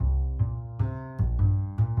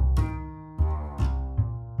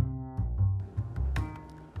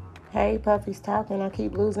Hey, Puffy's talking. I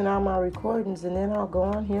keep losing all my recordings, and then I'll go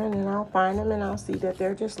on here and then I'll find them and I'll see that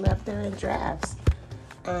they're just left there in drafts.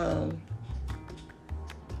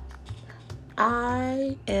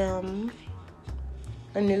 I am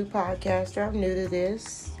a new podcaster. I'm new to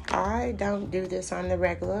this. I don't do this on the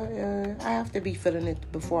regular. I have to be feeling it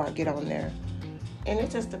before I get on there. And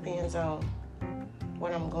it just depends on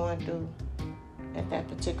what I'm going through at that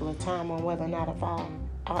particular time on whether or not if I'll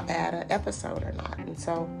add an episode or not. And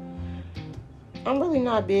so I'm really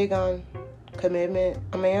not big on commitment.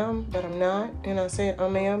 I am, but I'm not. And I said I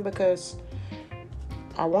am because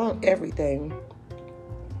I want everything.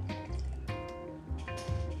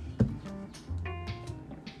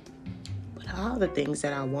 But all the things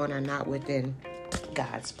that I want are not within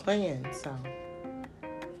God's plan. So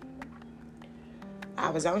I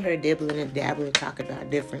was on here dibbling and dabbling, talking about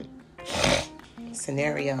different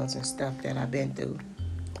scenarios and stuff that I've been through.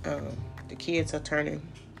 The kids are turning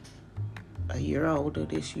a year older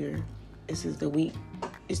this year. This is the week.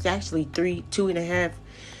 It's actually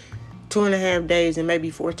 2.5 days and maybe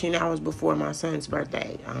 14 hours before my son's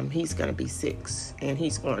birthday. He's going to be 6 and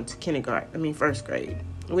he's going to first grade,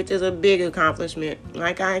 which is a big accomplishment.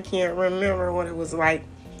 Like, I can't remember what it was like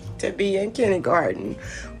to be in kindergarten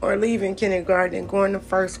or leaving kindergarten and going to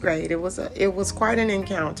first grade. It was quite an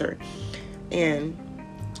encounter. And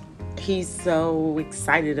he's so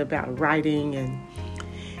excited about writing, and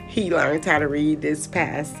he learned how to read this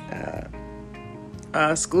past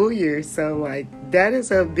school year. So, like, that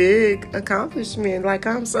is a big accomplishment. Like,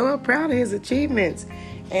 I'm so proud of his achievements.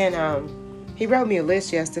 And he wrote me a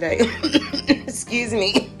list yesterday. Excuse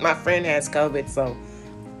me. My friend has COVID, so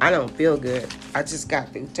I don't feel good. I just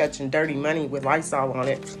got through touching dirty money with Lysol on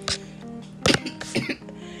it.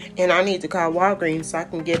 And I need to call Walgreens so I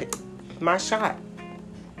can get my shot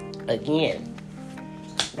again.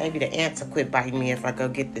 Maybe the ants will quit biting me if I go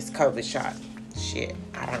get this COVID shot. Shit,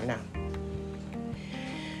 I don't know.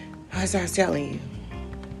 As I was telling you.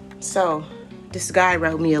 So, this guy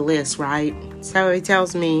wrote me a list, right? So he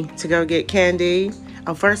tells me to go get candy.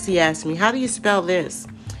 Oh, first he asked me, how do you spell this?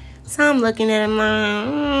 So I'm looking at him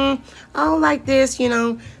like this, you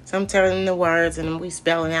know. So I'm telling him the words, and we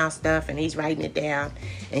spelling out stuff, and he's writing it down.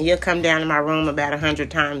 And he'll come down to my room about 100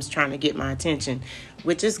 times trying to get my attention,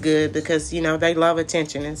 which is good because, you know, they love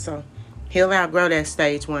attention. And so he'll outgrow that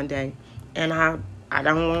stage one day. And I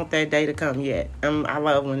don't want that day to come yet. I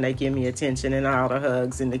love when they give me attention and all the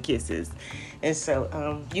hugs and the kisses. And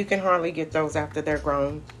so you can hardly get those after they're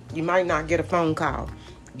grown. You might not get a phone call.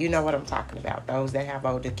 You know what I'm talking about, those that have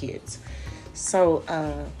older kids. So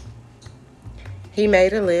he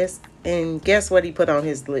made a list, and guess what he put on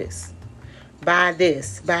his list? Buy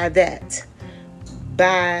this, buy that.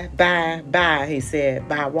 Buy, he said.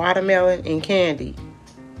 Buy watermelon and candy.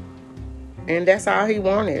 And that's all he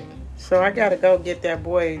wanted. So I got to go get that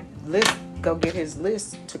boy list, go get his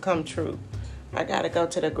list to come true. I got to go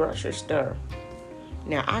to the grocery store.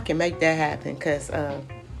 Now, I can make that happen because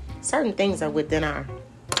certain things are within our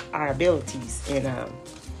abilities. And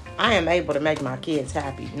I am able to make my kids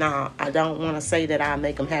happy. Now, I don't want to say that I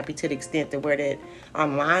make them happy to the extent that where that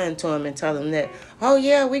I'm lying to them and tell them that, oh,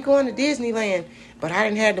 yeah, we going to Disneyland. But I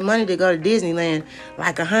didn't have the money to go to Disneyland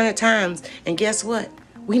like 100 times. And guess what?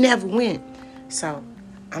 We never went. So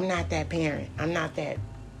I'm not that parent. I'm not that.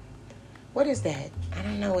 What is that? I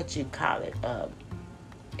don't know what you call it.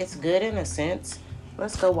 It's good in a sense.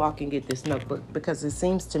 Let's go walk and get this notebook because it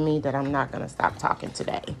seems to me that I'm not going to stop talking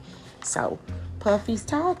today. So, Puffy's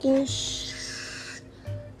talking. Shh.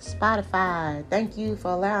 Spotify, thank you for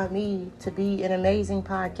allowing me to be an amazing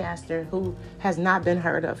podcaster who has not been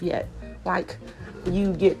heard of yet. Like,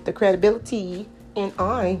 you get the credibility, and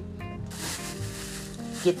I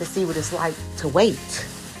get to see what it's like to wait.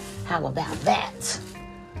 How about that?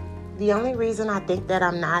 The only reason I think that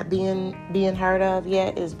I'm not being heard of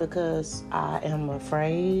yet is because I am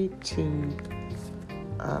afraid to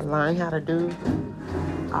learn how to do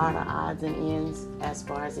all the odds and ends as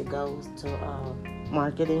far as it goes to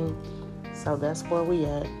marketing. So that's where we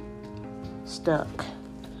at. Stuck.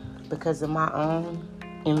 Because of my own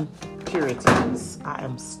impurities, I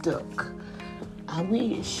am stuck. I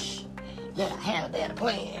wish that I had a better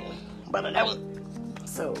plan, but I don't.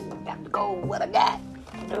 So I got to go with what I got.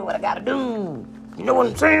 Do what I gotta do. You know what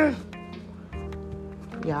I'm saying?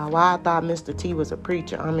 Y'all, why I thought Mr. T was a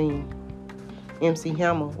preacher. MC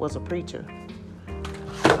Hammer was a preacher.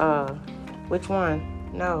 Which one?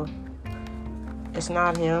 No. It's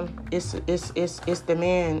not him. It's the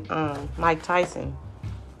man, Mike Tyson.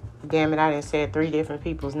 Damn it, I done said 3 different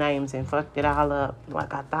people's names and fucked it all up.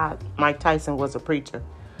 Like I thought Mike Tyson was a preacher.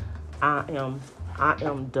 I am I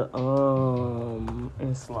am the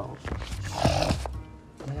and slow.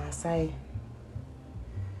 When I say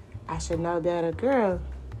I should know better, girl,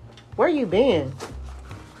 where you been?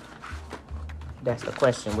 That's the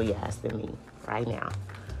question we asking me right now.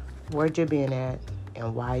 Where you been at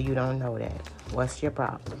and why you don't know that? What's your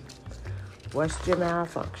problem? What's your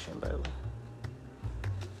malfunction, boo?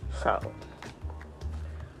 So,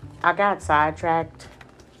 I got sidetracked.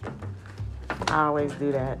 I always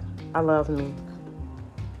do that. I love me.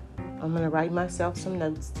 I'm going to write myself some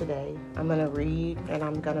notes today. I'm going to read, and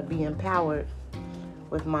I'm going to be empowered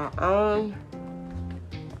with my own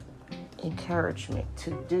encouragement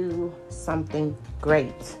to do something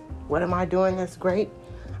great. What am I doing that's great?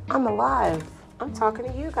 I'm alive. I'm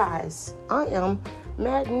talking to you guys. I am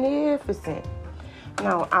magnificent.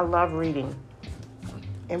 No, I love reading.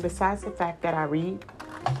 And besides the fact that I read,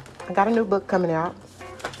 I got a new book coming out.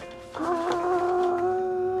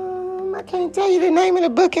 I can't tell you the name of the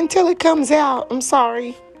book until it comes out. I'm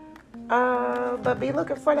sorry. But be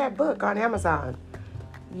looking for that book on Amazon.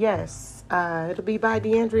 Yes, it'll be by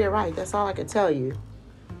DeAndrea Wright. That's all I can tell you.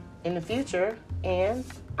 In the future, and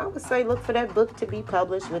I would say look for that book to be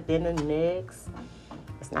published within the next.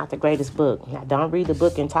 It's not the greatest book. Now, don't read the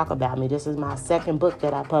book and talk about me. This is my second book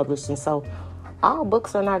that I published, and so all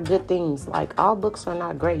books are not good things. Like, all books are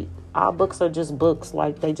not great. All books are just books.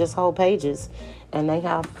 Like, they just hold pages, and they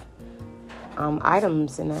have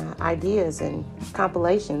items and ideas and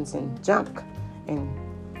compilations and junk and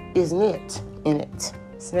isn't it in it.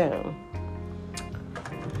 So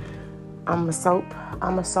I'm a soap.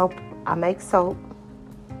 I make soap.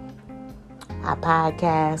 I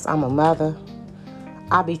podcast. I'm a mother.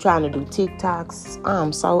 I be trying to do TikToks.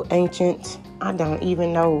 I'm so ancient. I don't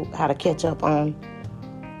even know how to catch up on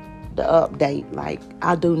the update. Like,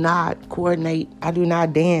 I do not coordinate. I do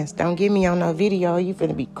not dance. Don't get me on no video. You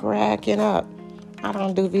finna be cracking up. I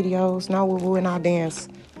don't do videos. No, we will not dance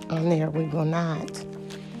on there. We will not.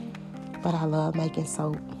 But I love making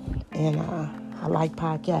soap. And I like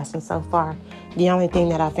podcasting so far. The only thing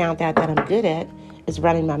that I found out that I'm good at is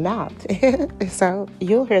running my mouth. So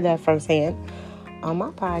you'll hear that firsthand on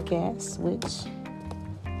my podcast, which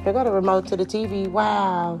they got a remote to the TV.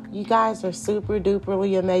 Wow, you guys are super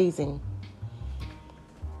duperly amazing.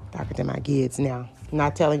 Talking to my kids now. I'm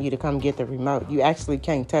not telling you to come get the remote. You actually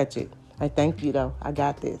can't touch it. I thank you though. I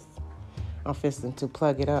got this. I'm fisting to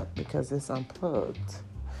plug it up because it's unplugged.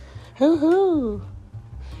 Hoo-hoo.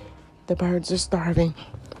 The birds are starving.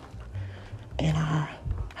 And I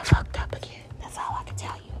fucked up again. That's all I can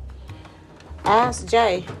tell you. Ask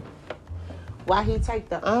Jay why he take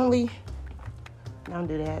the only... Don't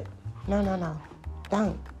do that. No.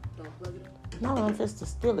 Don't. No, I'm just to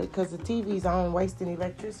steal it because the TV's on wasting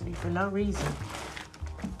electricity for no reason.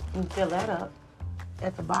 You can fill that up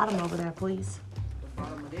at the bottom over there, please. The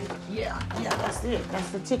bottom of it? Yeah, that's it.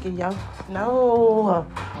 That's the ticket, yo. No.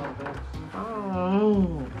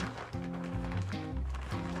 Oh.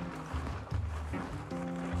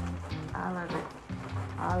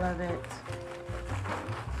 All of it.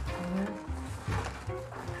 Mm-hmm.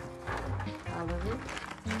 All of it.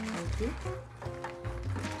 Thank you.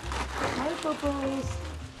 Hey, boo-boos.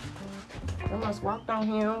 I must walk on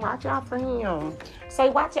him. Watch out for him. Say,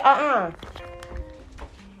 watch it. Come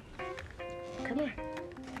here.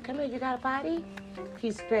 Come here. You got a potty?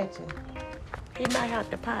 He's stretching. He might have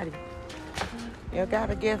to potty. You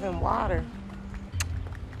gotta give him water.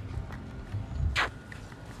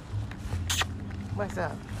 What's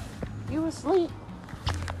up? You asleep?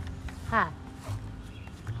 Hi.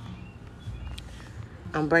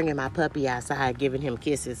 I'm bringing my puppy outside, giving him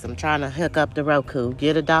kisses. I'm trying to hook up the Roku,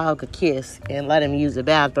 get a dog a kiss, and let him use the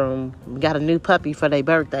bathroom. We got a new puppy for their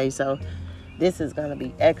birthday, so this is going to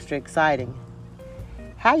be extra exciting.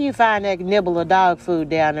 How you find that nibble of dog food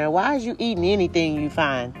down there? Why is you eating anything you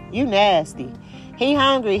find? You nasty. He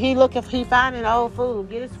hungry. He finding old food.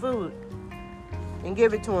 Get his food and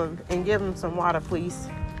give it to him, and give him some water, please.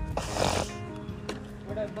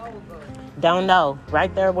 Where that bowl go? Don't know.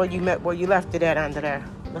 Right there where you left it at under there.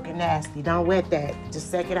 Looking nasty. Don't wet that.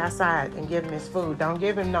 Just take it outside and give him his food. Don't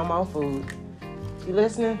give him no more food. You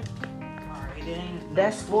listening? Alright, then.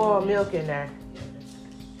 That's spoiled milk in there.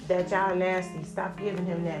 That y'all nasty. Stop giving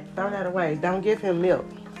him that. Throw that away. Don't give him milk.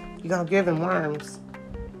 You're going to give him worms.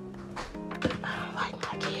 I don't like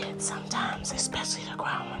my kids sometimes, especially the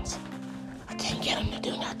grown ones. I can't get them to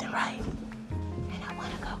do nothing right. And I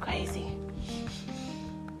want to go crazy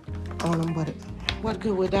on them, but what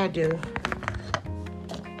good would that do?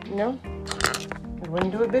 You know? It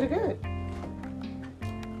wouldn't do a bit of good.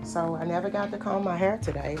 So I never got to comb my hair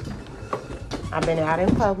today. I've been out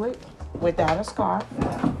in public without a scarf,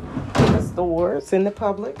 in the awards in the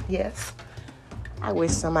public, yes. I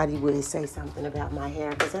wish somebody would say something about my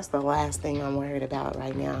hair, because that's the last thing I'm worried about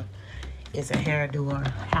right now is a hairdo or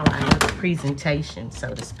how I look, presentation,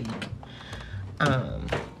 so to speak.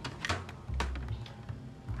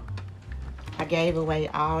 I gave away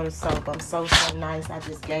all the soap. I'm so nice. I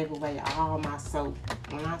just gave away all my soap.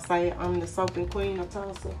 When I say I'm the soaping queen of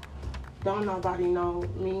Tulsa, don't nobody know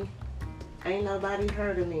me. Ain't nobody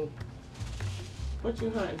heard of me. What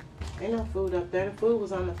you hunting? Ain't no food up there. The food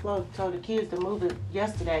was on the floor. Told the kids to move it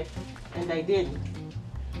yesterday, and they didn't.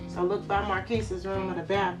 So look by Marquise's room or the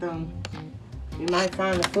bathroom. You might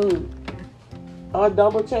find the food. Or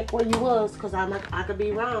double check where you was, because I could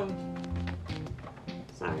be wrong.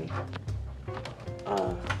 Sorry.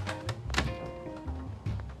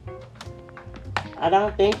 I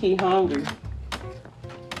don't think he hungry.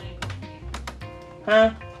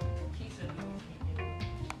 Huh?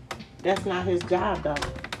 That's not his job, though.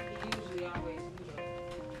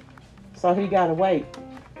 So he gotta wait.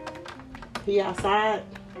 He outside?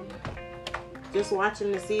 Just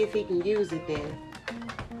watching to see if he can use it then.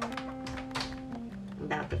 I'm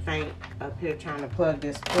about to faint up here trying to plug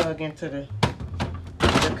this plug into the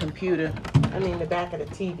computer. I mean the back of the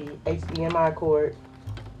TV, HDMI cord.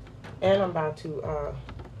 And I'm about to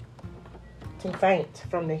faint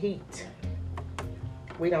from the heat.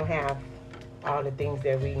 We don't have all the things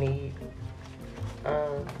that we need.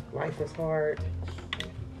 Life is hard,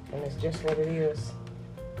 and it's just what it is.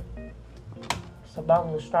 It's a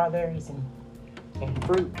bowl of strawberries and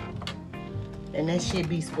fruit, and that shit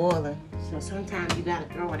be spoiling. So sometimes you gotta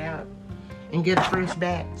throw it out and get a fresh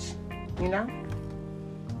batch, you know?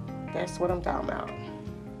 That's what I'm talking about.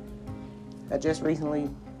 I just recently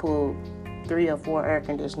pulled 3 or 4 air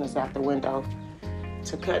conditioners out the window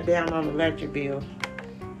to cut down on the electric bill,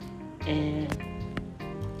 and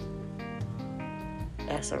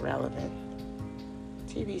that's irrelevant.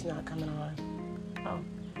 TV's not coming on. Oh.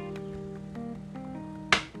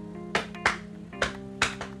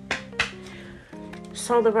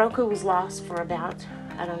 So the Roku was lost for about,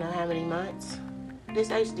 I don't know how many months. This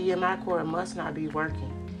HDMI cord must not be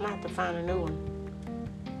working. I'm gonna have to find a new one.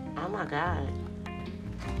 Oh my God.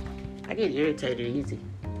 I get irritated easy.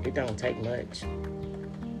 It don't take much.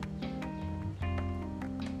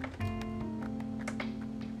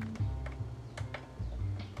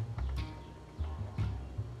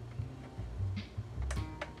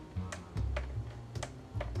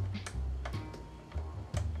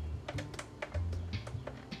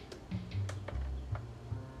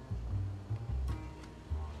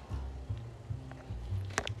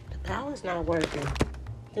 Power's not working.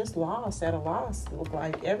 This loss at a loss look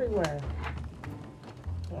like everywhere.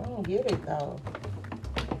 I don't get it though.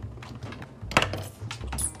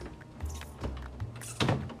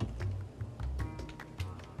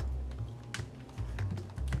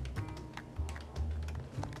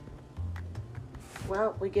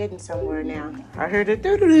 Well, we're getting somewhere now. I heard it.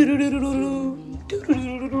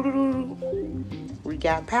 We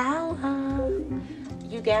got power.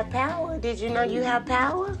 You got power. Did you know you have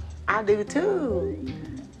power? I do too.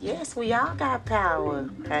 Yes, we all got power.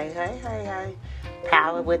 Hey.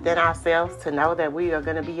 Power within ourselves to know that we are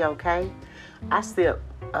going to be okay. I sip.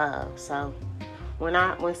 So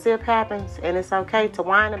when sip happens and it's okay to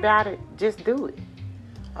whine about it, just do it.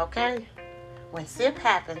 Okay? When sip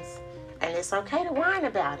happens and it's okay to whine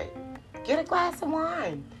about it, get a glass of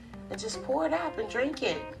wine and just pour it up and drink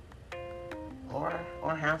it. Or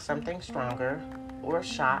have something stronger, or a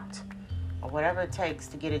shot, or whatever it takes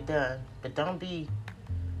to get it done. But don't be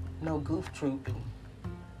no goof troop and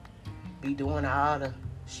be doing all the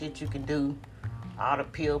shit you can do, all the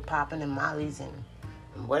pill popping and mollies and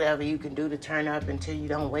whatever you can do to turn up until you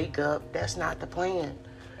don't wake up. That's not the plan.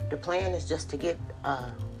 The plan is just to get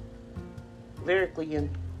lyrically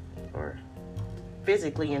or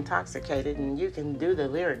physically intoxicated, and you can do the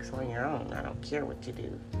lyrics on your own. I don't care what you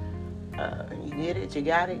do. You get it, you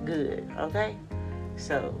got it, good, okay?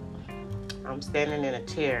 So, I'm standing in a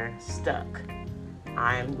chair, stuck.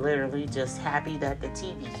 I'm literally just happy that the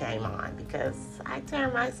TV came on, because I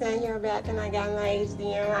turned my Sanyo back and I got my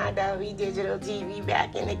HDMI Dolby Digital TV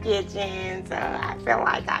back in the kitchen, so I feel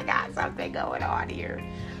like I got something going on here.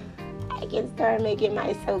 I can start making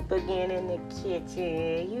my soap again in the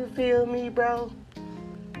kitchen. You feel me, bro?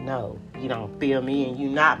 No, you don't feel me, and you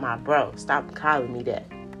not my bro. Stop calling me that.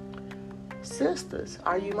 Sisters,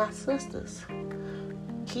 are you my sisters?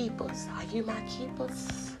 Keepers, are you my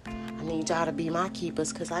keepers? I need y'all to be my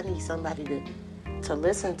keepers, because I need somebody to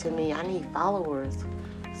listen to me. I need followers.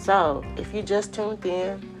 So, if you just tuned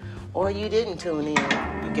in, or you didn't tune in,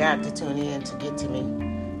 you got to tune in to get to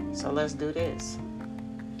me. So let's do this.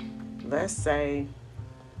 let's say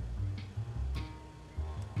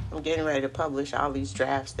I'm getting ready to publish all these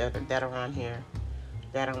drafts that are on here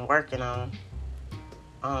that I'm working on.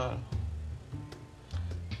 I'm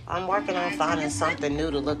working on finding something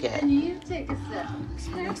new to look at. You take a sip.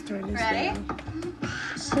 So let's turn this Ready? down.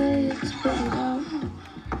 Say it, spit it out.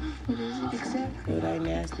 What is it exactly? Oh, they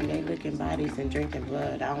nasty. They licking bodies and drinking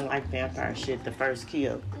blood. I don't like vampire shit. The First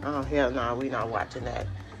Kill. Oh, hell no. We not watching that.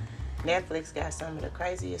 Netflix got some of the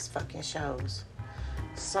craziest fucking shows.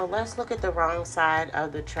 So let's look at the wrong side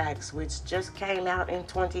of the tracks, which just came out in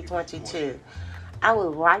 2022. I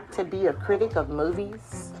would like to be a critic of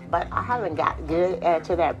movies, but I haven't got good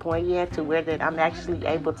to that point yet to where that I'm actually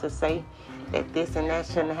able to say that this and that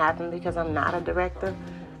shouldn't happen because I'm not a director.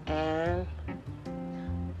 And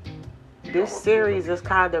this series is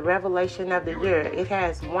called The Revelation of the Year. It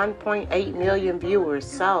has 1.8 million viewers.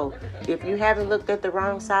 So if you haven't looked at the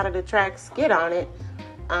wrong side of the tracks, get on it.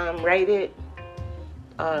 Rate it.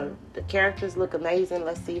 The characters look amazing.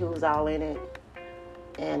 Let's see who's all in it.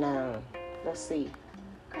 And let's see.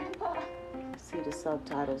 See the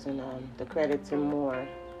subtitles and the credits and more.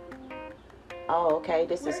 Oh, okay.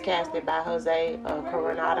 This is casted by Jose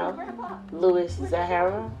Coronado, Luis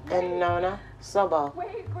Zahara, and Nona Sobo.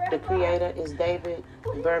 The creator is David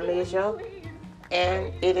Bermejo,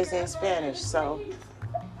 and it is in Spanish. So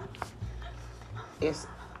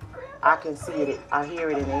I can see it. I hear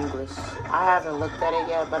it in English. I haven't looked at it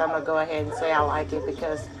yet, but I'm gonna go ahead and say I like it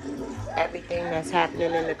because everything that's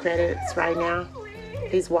happening in the credits right now.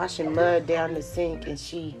 He's washing mud down the sink, and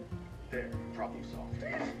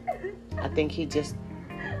I think he just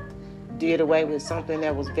did away with something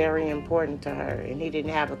that was very important to her, and he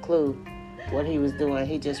didn't have a clue what he was doing.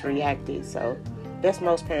 He just reacted. So that's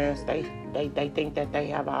most parents. They think that they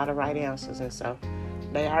have all the right answers, and so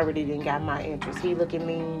they already didn't got my interest. He looking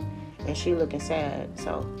mean, and she looking sad.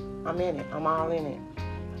 So I'm in it. I'm all in it.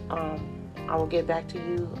 I will get back to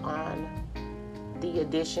you on the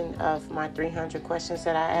addition of my 300 questions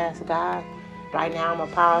that I asked God. Right now, I'm going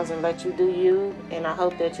to pause and let you do you, and I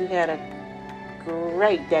hope that you had a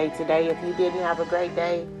great day today. If you didn't have a great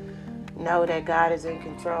day, know that God is in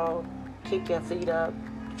control. Kick your feet up.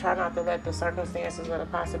 Try not to let the circumstances or the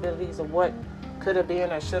possibilities of what could have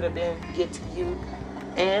been or should have been get to you.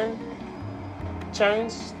 And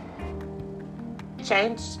change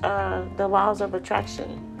the laws of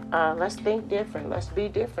attraction. Let's think different. Let's be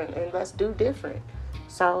different, and let's do different.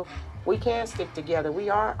 So we can stick together. We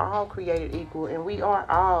are all created equal, and we are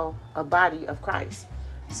all a body of Christ.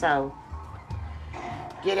 So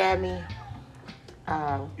get at me.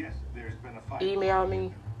 Email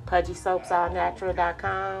me,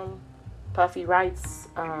 pudgysoapsallnatural.com,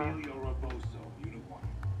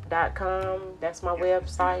 puffyrights.com. That's my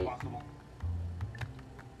website.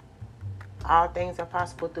 All things are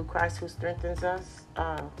possible through Christ who strengthens us.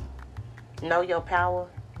 Know your power.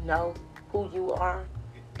 Know who you are.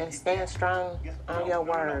 And stand strong on your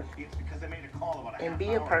word. And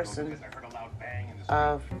be a person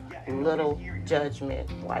of little judgment.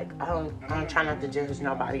 Like, I'm trying not to judge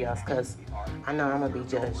nobody else because I know I'm going to be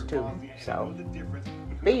judged too. So,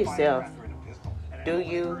 be yourself. Do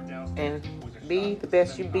you. And be the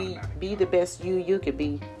best you be. Be the best you could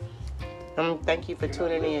be. Thank you for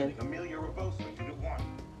tuning in.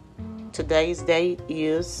 Today's date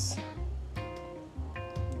is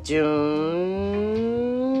June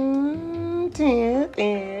 10th,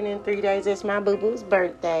 and in 3 days it's my boo-boo's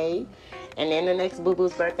birthday, and then the next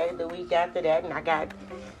boo-boo's birthday the week after that, and I got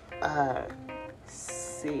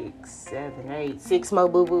 6 more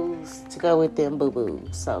boo-boos to go with them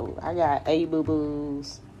boo-boos. So I got 8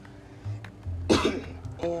 boo-boos,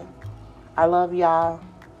 and I love y'all.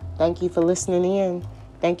 Thank you for listening in.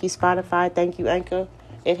 Thank you, Spotify. Thank you, Anchor.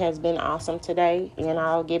 It has been awesome today, and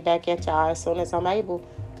I'll get back at y'all as soon as I'm able.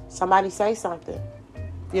 Somebody say something.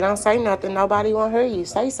 If you don't say nothing, nobody won't hear you.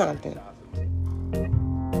 Say something.